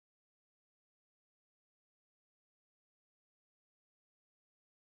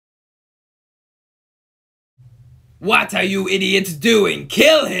What are you idiots doing?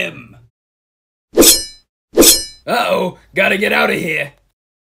 Kill him! Uh-oh, gotta get out of here.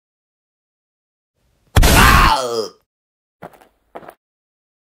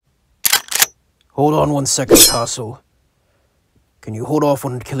 Hold on 1 second, Castle. Can you hold off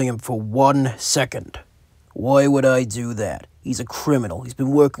on killing him for 1 second? Why would I do that? He's a criminal. He's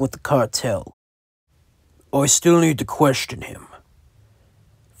been working with the cartel. I still need to question him.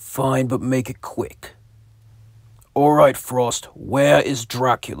 Fine, but make it quick. Alright, Frost, where is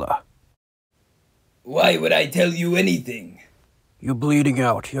Dracula? Why would I tell you anything? You're bleeding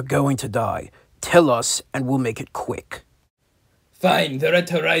out. You're going to die. Tell us, and we'll make it quick. Fine, they're at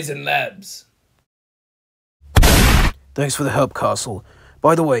Horizon Labs. Thanks for the help, Castle.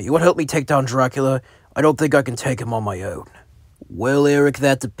 By the way, you want to help me take down Dracula? I don't think I can take him on my own. Well, Eric,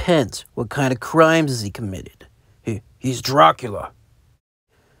 that depends. What kind of crimes has he committed? He's Dracula.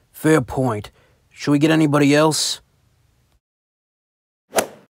 Fair point. Should we get anybody else?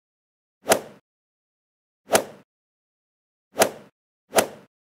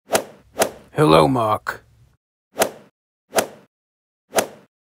 Hello, Mark.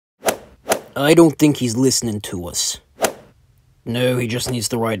 I don't think he's listening to us. No, he just needs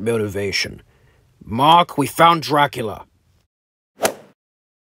the right motivation. Mark, we found Dracula.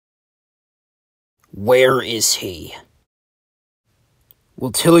 Where is he?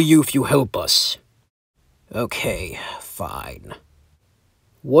 We'll tell you if you help us. Okay, fine.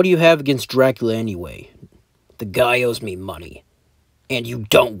 What do you have against Dracula anyway? The guy owes me money. And you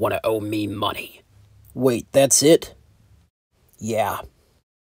don't want to owe me money. Wait, that's it? Yeah.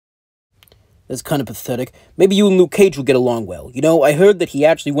 That's kind of pathetic. Maybe you and Luke Cage will get along well. You know, I heard that he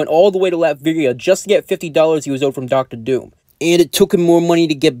actually went all the way to Latveria just to get $50 he was owed from Dr. Doom. And it took him more money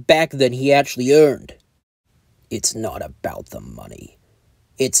to get back than he actually earned. It's not about the money.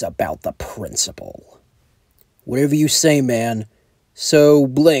 It's about the principle. Whatever you say, man. So,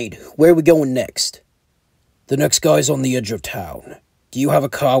 Blade, where are we going next? The next guy's on the edge of town. Do you have a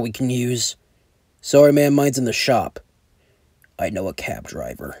car we can use? Sorry, man, mine's in the shop. I know a cab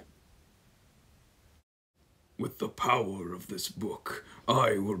driver. With the power of this book,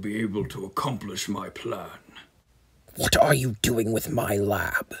 I will be able to accomplish my plan. What are you doing with my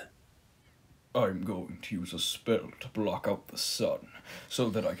lab? I'm going to use a spell to block out the sun, so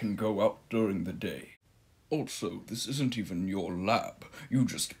that I can go out during the day. Also, this isn't even your lab. You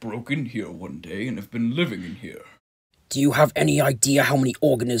just broke in here one day and have been living in here. Do you have any idea how many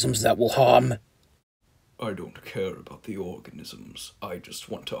organisms that will harm? I don't care about the organisms. I just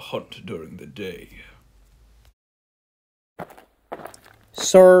want to hunt during the day.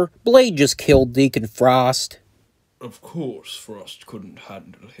 Sir, Blade just killed Deacon Frost. Of course Frost couldn't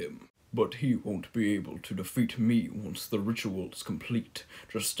handle him, but he won't be able to defeat me once the ritual's complete,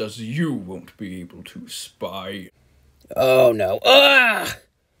 just as you won't be able to, spy. Oh no. Ah!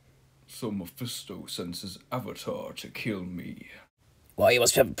 So Mephisto sends his avatar to kill me. Well, you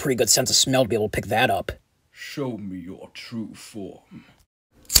must have a pretty good sense of smell to be able to pick that up. Show me your true form.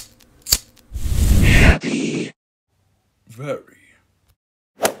 Happy. Very.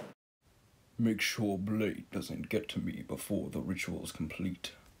 Make sure Blade doesn't get to me before the ritual's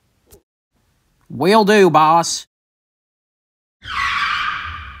complete. Will do, boss.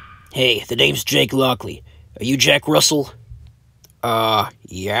 Hey, the name's Jake Lockley. Are you Jack Russell?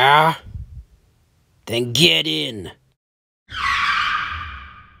 Yeah? Then get in.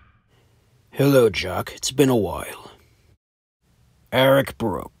 Hello, Jack. It's been a while. Eric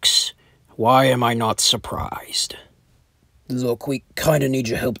Brooks. Why am I not surprised? Look, we kinda need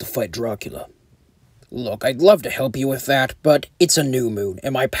your help to fight Dracula. Look, I'd love to help you with that, but it's a new moon,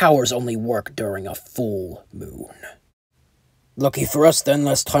 and my powers only work during a full moon. Lucky for us, then,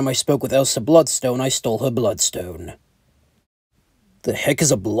 last time I spoke with Elsa Bloodstone, I stole her bloodstone. The heck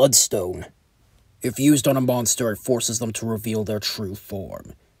is a bloodstone? If used on a monster, it forces them to reveal their true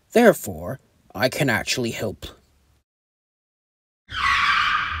form. Therefore, I can actually help.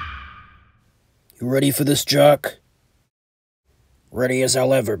 You ready for this, Jack? Ready as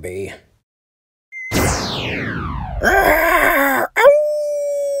I'll ever be.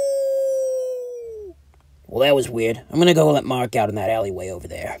 Well, that was weird. I'm gonna go let Mark out in that alleyway over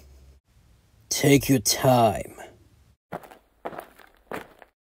there. Take your time.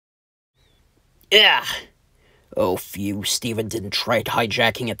 Yeah. Oh, phew, Steven didn't try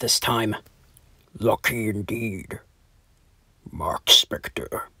hijacking it this time. Lucky indeed. Mark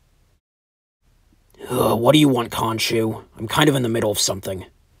Spector. What do you want, Khonshu? I'm kind of in the middle of something.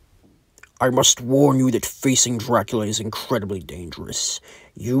 I must warn you that facing Dracula is incredibly dangerous.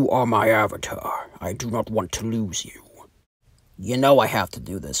 You are my avatar. I do not want to lose you. You know I have to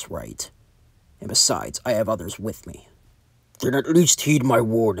do this, right? And besides, I have others with me. Then at least heed my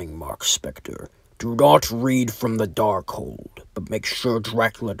warning, Mark Spector. Do not read from the Darkhold, but make sure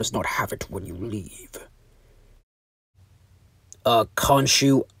Dracula does not have it when you leave.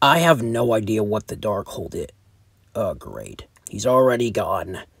 Khonshu, I have no idea what the Darkhold is. Great. He's already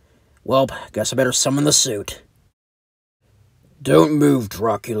gone. Well, guess I better summon the suit. Don't move,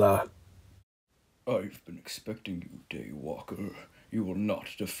 Dracula. I've been expecting you, Daywalker. You will not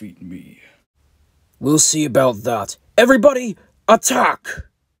defeat me. We'll see about that. Everybody, attack!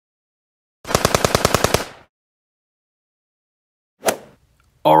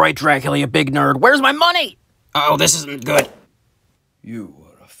 Alright, Dracula, you big nerd. Where's my money? Oh, this isn't good. You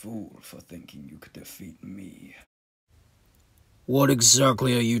are a fool for thinking you could defeat me. What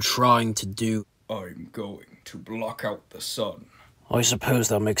exactly are you trying to do? I'm going to block out the sun. I suppose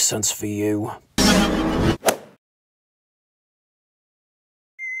that makes sense for you.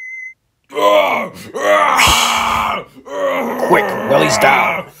 Quick, while he's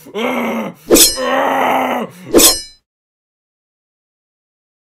down.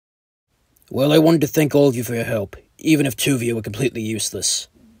 Well, I wanted to thank all of you for your help, even if two of you were completely useless.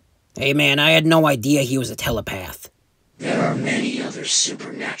 Hey man, I had no idea he was a telepath. There are many other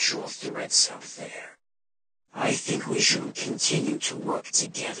supernatural threats out there. I think we should continue to work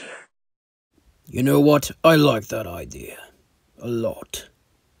together. You know what? I like that idea. A lot.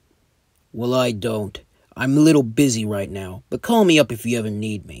 Well, I don't. I'm a little busy right now, but call me up if you ever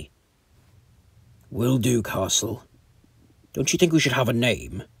need me. Will do, Castle. Don't you think we should have a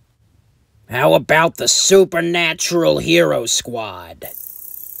name? How about the Supernatural Hero Squad?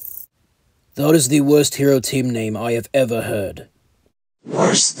 That is the worst hero team name I have ever heard.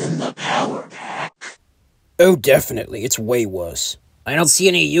 Worse than the Power Pack? Oh, definitely. It's way worse. I don't see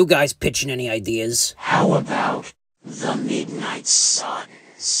any of you guys pitching any ideas. How about the Midnight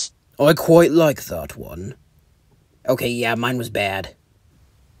Suns? I quite like that one. Okay, yeah, mine was bad.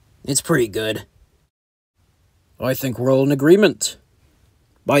 It's pretty good. I think we're all in agreement.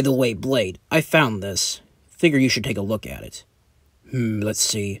 By the way, Blade, I found this. Figure you should take a look at it. Let's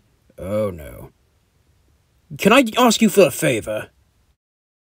see. Oh no. Can I ask you for a favor?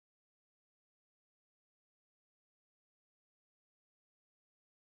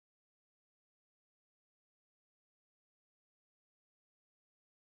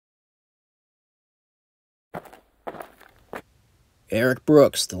 Eric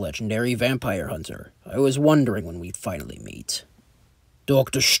Brooks, the legendary vampire hunter. I was wondering when we'd finally meet.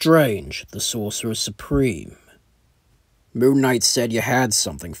 Doctor Strange, the Sorcerer Supreme. Moon Knight said you had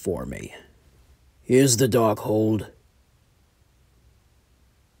something for me. Here's the Darkhold.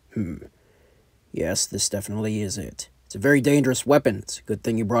 Yes, this definitely is it. It's a very dangerous weapon. It's a good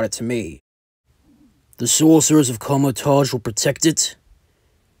thing you brought it to me. The Sorcerers of Comatage will protect it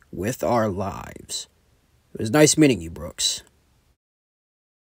with our lives. It was nice meeting you, Brooks.